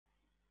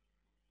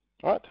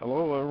Alright,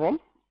 hello everyone.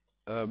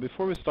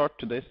 Before we start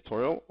today's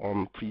tutorial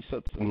on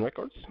presets and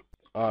records,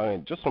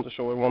 I just want to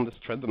show everyone this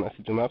thread on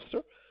SE2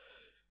 Mapster.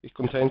 It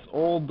contains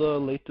all the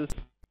latest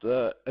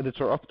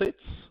editor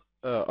updates,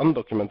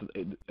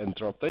 undocumented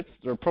editor updates.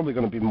 There are probably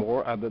going to be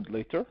more added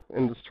later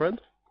in this thread.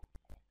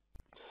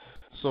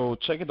 So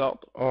check it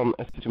out on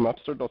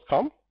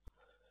se2mapster.com.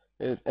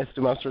 SE2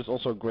 Mapster is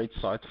also a great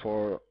site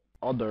for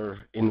other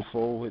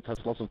info. It has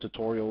lots of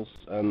tutorials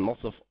and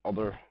lots of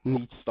other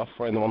neat stuff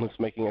for anyone who's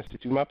making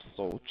SE2 maps,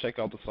 so check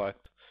out the site.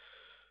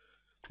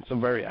 It's a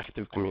very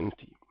active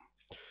community.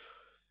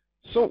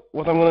 So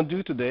what I'm going to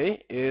do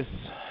today is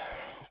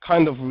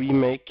kind of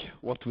remake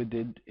what we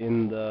did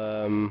in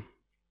the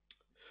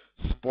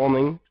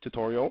spawning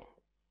tutorial.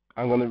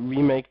 I'm going to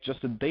remake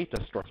just the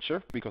data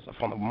structure because I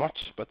found a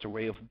much better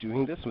way of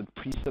doing this with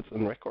presets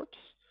and records.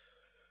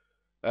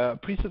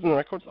 Presets and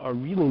records are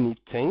really neat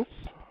things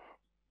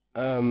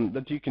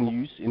that you can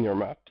use in your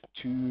map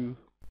to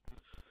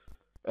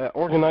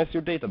organize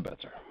your data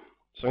better.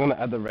 So I'm going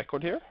to add a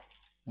record here,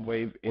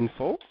 wave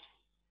info,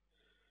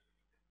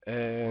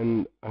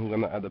 and I'm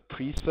going to add a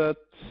preset,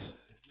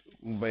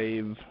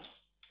 wave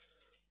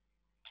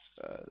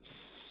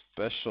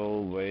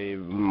special wave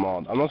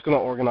mod. I'm not going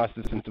to organize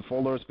this into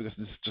folders because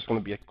this is just going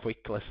to be a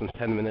quick, less than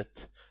 10-minute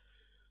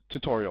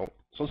tutorial.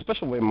 So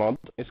special wave mod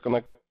is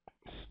going to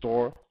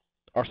store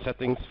our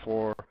settings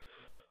for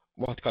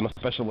what kind of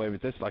special wave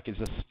it is. Like, is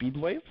it a speed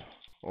wave,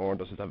 or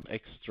does it have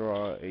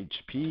extra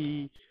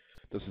HP?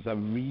 Does it have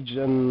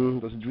regen?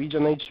 Does it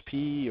regen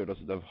HP, or does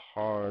it have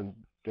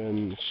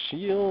harden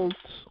shield,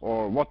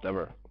 or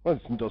whatever? Well,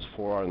 those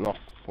four are enough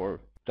for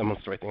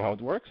demonstrating how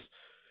it works.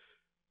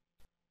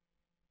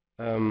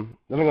 Then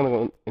we're going to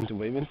go into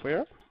wave info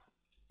here,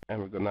 and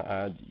we're going to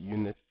add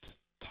unit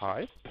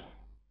type.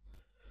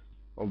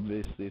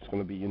 Obviously, it's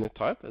going to be unit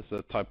type as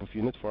a type of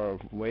unit for our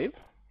wave.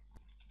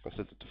 I'll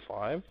set it to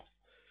 5.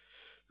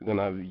 We're going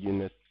to have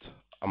unit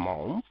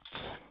amount,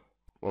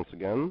 once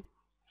again,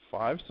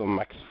 5, so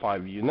max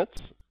 5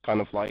 units, kind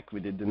of like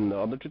we did in the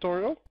other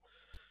tutorial.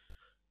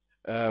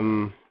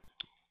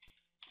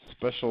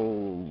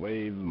 Special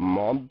wave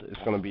mod is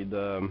going to be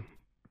the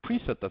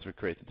preset that we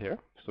created here.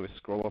 So we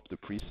scroll up the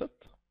preset.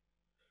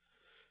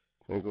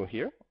 We go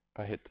here,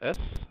 I hit S,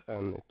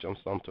 and it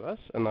jumps down to S,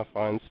 and I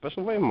find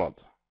special wave mod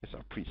is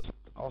our preset.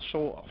 I'll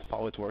show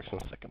how it works in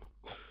a second.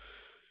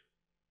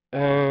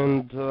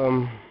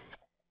 And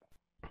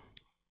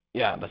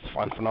yeah, that's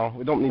fine for now.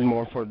 We don't need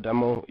more for a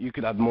demo. You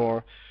could add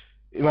more.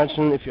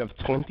 Imagine if you have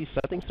 20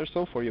 settings or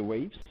so for your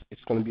waves.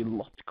 It's going to be a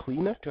lot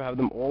cleaner to have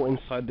them all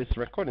inside this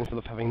record instead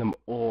of having them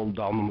all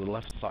down on the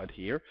left side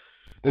here.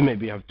 Then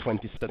maybe you have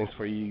 20 settings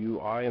for your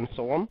UI and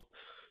so on.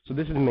 So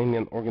this is mainly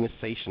an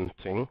organization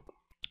thing.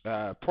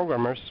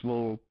 Programmers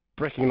will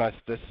recognize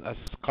this as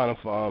kind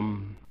of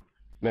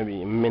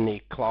maybe a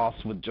mini class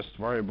with just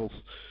variables,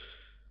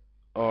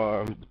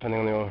 or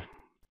depending on your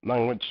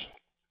language.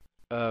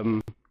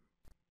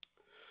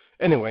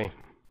 Anyway,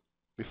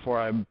 before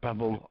I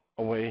babble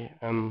away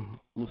and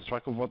lose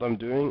track of what I'm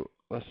doing,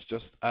 let's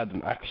just add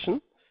an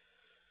action.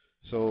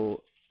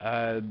 So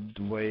add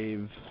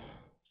wave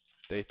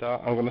data.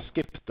 I'm going to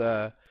skip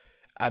the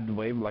add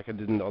wave like I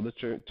did in the other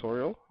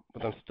tutorial,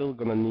 but I'm still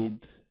going to need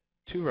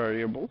 2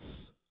 variables.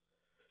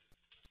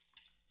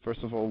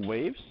 First of all,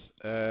 waves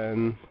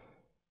and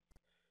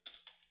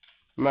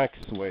max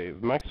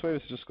wave. Max wave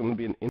is just going to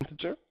be an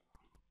integer,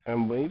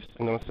 and waves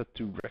I'm going to set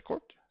to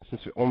record.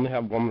 Since we only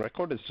have 1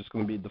 record, it's just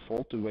going to be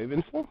default to wave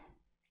info.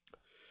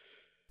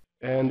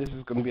 And this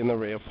is going to be an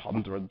array of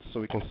 100,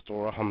 so we can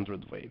store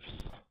 100 waves.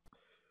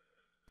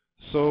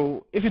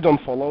 So if you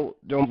don't follow,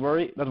 don't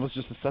worry, that was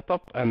just a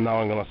setup, and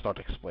now I'm going to start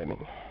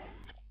explaining.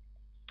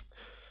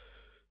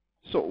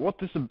 So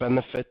what is the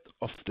benefit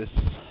of this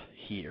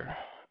here?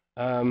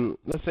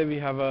 Let's say we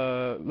have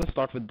let's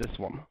start with this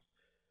one.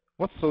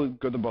 What's so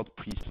good about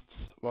presets?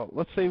 Well,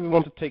 let's say we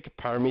want to take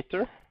a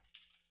parameter,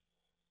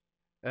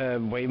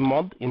 wave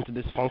mod, into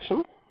this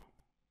function,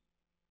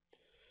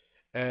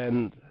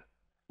 and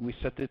we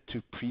set it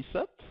to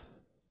preset,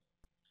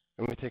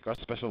 and we take our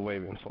special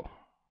wave info,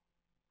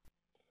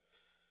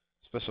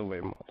 special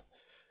wave mod.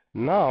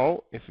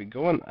 Now, if we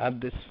go and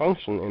add this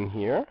function in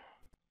here,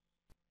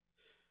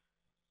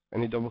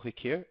 and you double click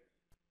here,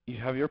 you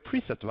have your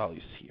preset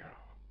values here.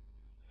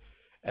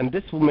 And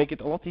this will make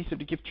it a lot easier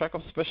to keep track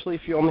of, especially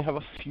if you only have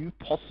a few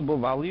possible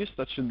values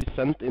that should be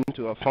sent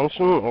into a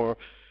function, or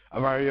a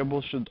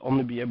variable should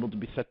only be able to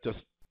be set to a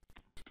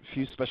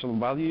few special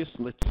values.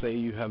 Let's say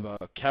you have a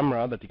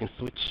camera that you can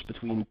switch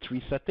between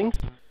 3 settings.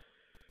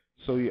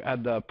 So you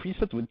add a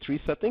preset with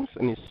 3 settings,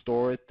 and you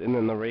store it in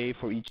an array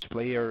for each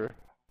player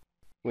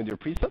with your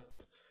preset.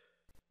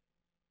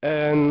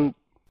 And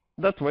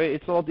that way,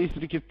 it's a lot easier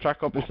to keep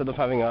track of instead of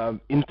having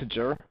an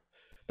integer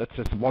that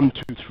says 1,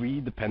 2,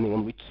 3, depending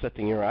on which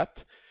setting you're at.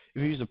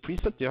 If you use a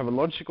preset, you have a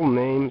logical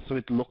name, so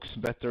it looks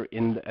better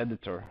in the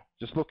editor.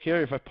 Just look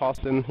here, if I pass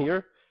in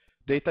here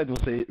data, it will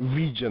say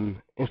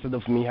region, instead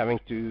of me having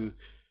to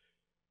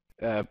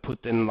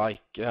put in like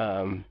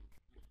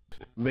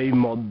wave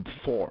mod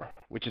 4.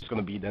 which is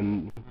going to be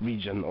then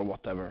region or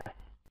whatever,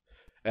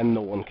 and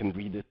no one can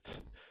read it.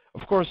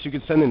 Of course, you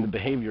could send in the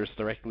behaviors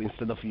directly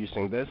instead of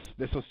using this.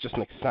 This was just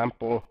an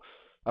example.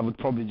 I would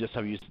probably just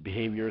have used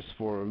behaviors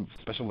for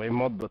special wave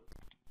mod, but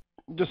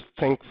just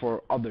think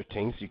for other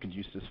things you could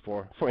use this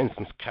for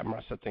instance,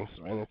 camera settings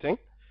or anything.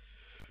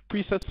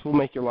 Presets will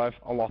make your life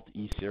a lot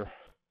easier.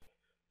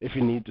 If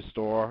you need to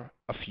store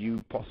a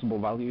few possible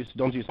values,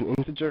 don't use an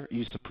integer,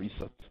 use a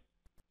preset.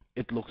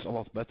 It looks a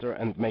lot better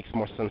and makes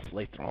more sense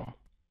later on.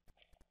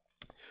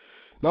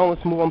 Now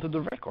let's move on to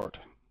the record.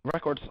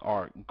 Records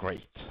are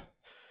great.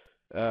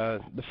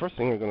 The first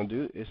thing we're going to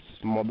do is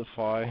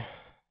modify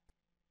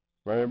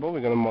variable.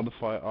 We're going to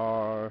modify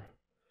our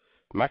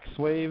max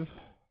wave.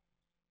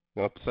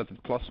 I'm going to set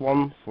it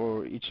 +1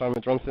 for each time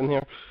it runs in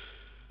here.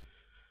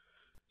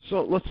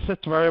 So let's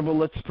set variable.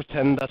 Let's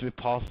pretend that we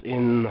pass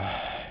in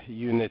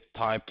unit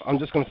type. I'm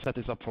just going to set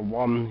this up for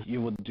 1.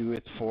 You would do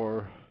it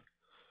for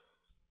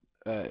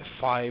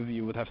 5.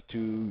 You would have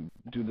to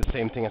do the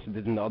same thing as you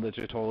did in the other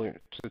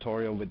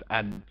tutorial with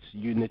add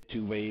unit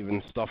to wave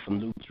and stuff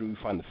and loop through,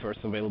 find the first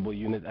available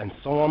unit and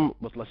so on.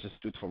 But let's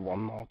just do it for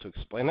 1 now to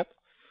explain it.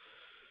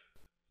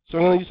 So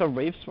I'm going to use our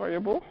waves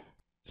variable.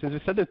 Since we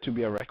set it to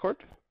be a record,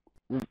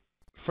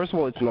 first of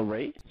all, it's an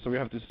array, so we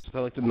have to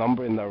select the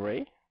number in the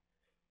array.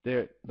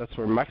 There, that's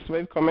where max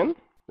wave come in.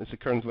 It's the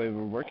current wave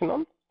we're working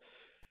on.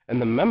 And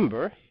the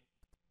member,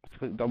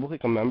 double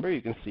click on member,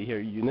 you can see here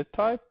unit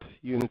type,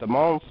 unit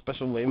amount,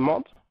 special wave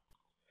mod.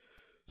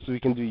 So we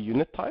can do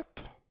unit type.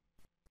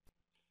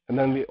 And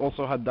then we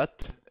also had that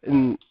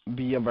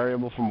be a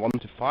variable from 1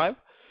 to 5.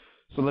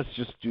 So let's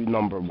just do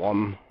number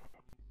 1.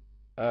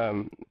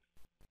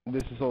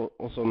 This is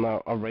also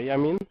now array, I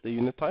mean, the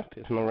unit type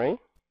is an array.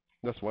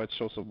 That's why it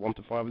shows up 1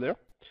 to 5 there.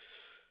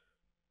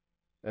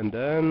 And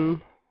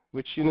then,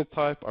 which unit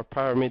type? Our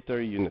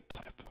parameter unit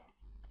type.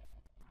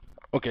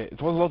 Okay,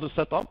 it was a lot to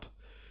set up,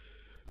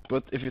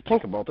 but if you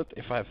think about it,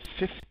 if I have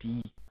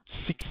 50,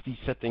 60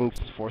 settings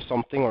for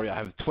something, or I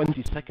have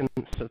 20-second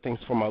settings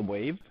for my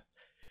wave,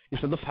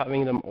 instead of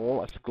having them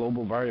all as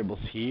global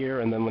variables here,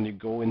 and then when you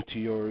go into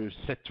your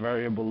set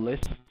variable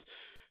list,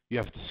 you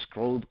have to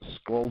scroll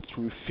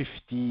through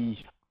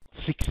 50,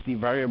 60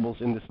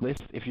 variables in this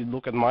list. If you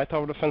look at my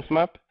tower defense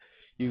map,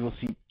 you will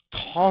see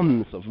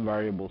tons of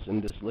variables in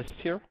this list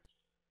here.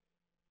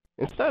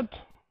 Instead,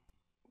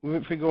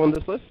 if we go on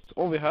this list,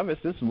 all we have is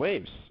this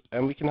waves,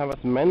 and we can have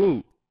as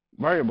many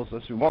variables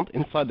as we want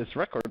inside this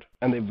record,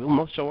 and they will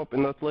not show up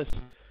in that list.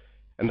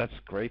 And that's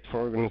great for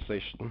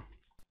organization.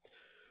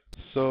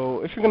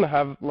 So if you're going to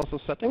have lots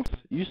of settings,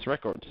 use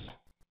records.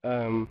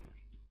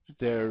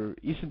 They're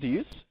easy to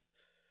use,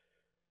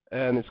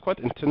 and it's quite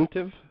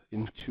intuitive.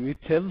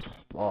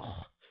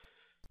 Oh,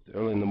 it's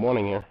early in the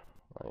morning here.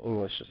 My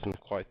English isn't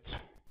quite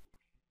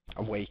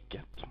awake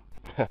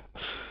yet.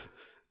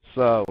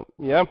 So,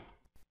 yeah.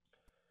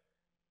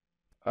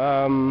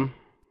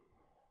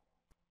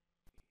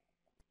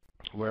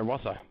 Where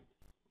was I?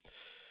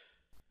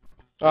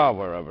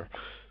 Wherever.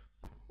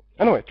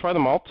 Anyway, try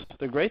them out.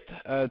 They're great.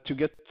 To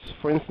get,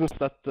 for instance,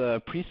 that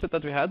preset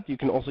that we had, you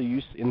can also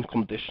use in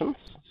conditions.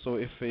 So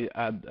if we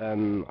add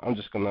an, I'm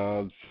just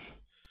gonna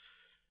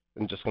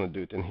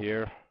do it in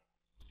here.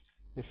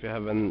 If you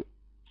have an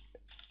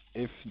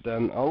if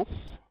then else,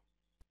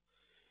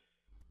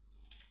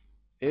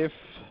 if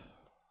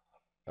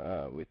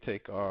we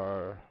take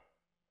our,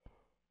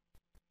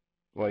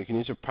 well, you can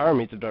use your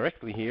parameter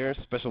directly here,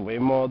 special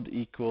wave mod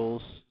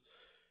equals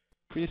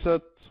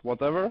preset,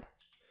 whatever.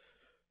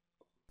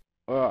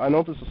 I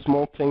noticed a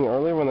small thing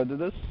earlier when I did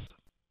this.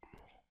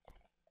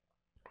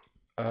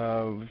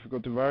 If we go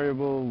to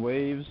variable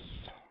waves,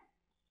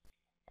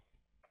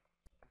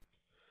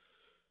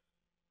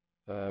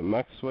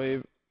 max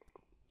wave,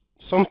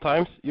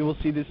 sometimes you will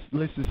see this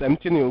list is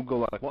empty and you'll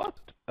go like, what?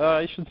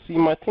 I should see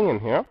my thing in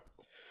here.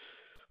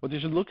 What you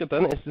should look at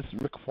then is this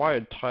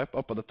required type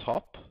up at the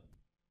top.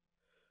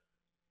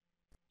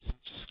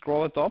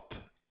 Scroll it up.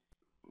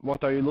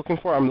 What are you looking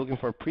for? I'm looking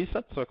for a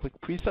preset, so I click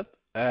preset,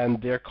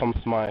 and there comes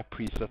my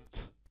preset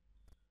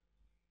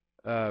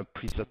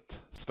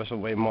special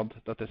wave mod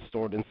that is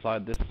stored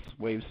inside this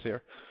waves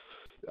here.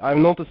 I've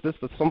noticed this,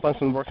 that sometimes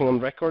when working on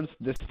records,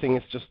 this thing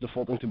is just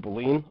defaulting to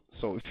Boolean.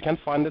 So if you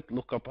can't find it,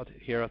 look up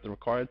here at the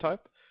required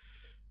type.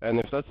 And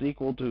if that's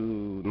equal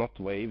to, not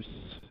waves,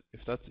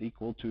 if that's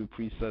equal to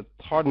preset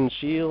hardened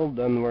shield,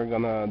 then we're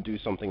gonna do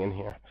something in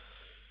here.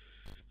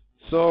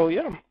 So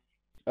yeah,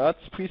 that's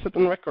preset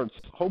and records.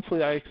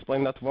 Hopefully I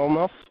explained that well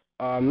enough.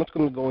 I'm not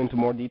going to go into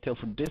more detail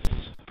for this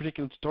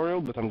particular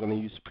tutorial, but I'm going to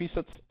use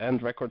presets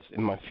and records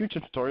in my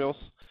future tutorials.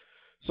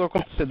 So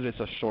consider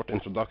this a short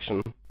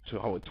introduction to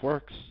how it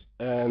works,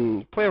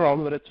 and play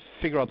around with it,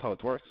 figure out how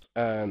it works,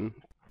 and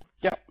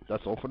yeah,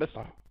 that's all for this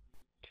time.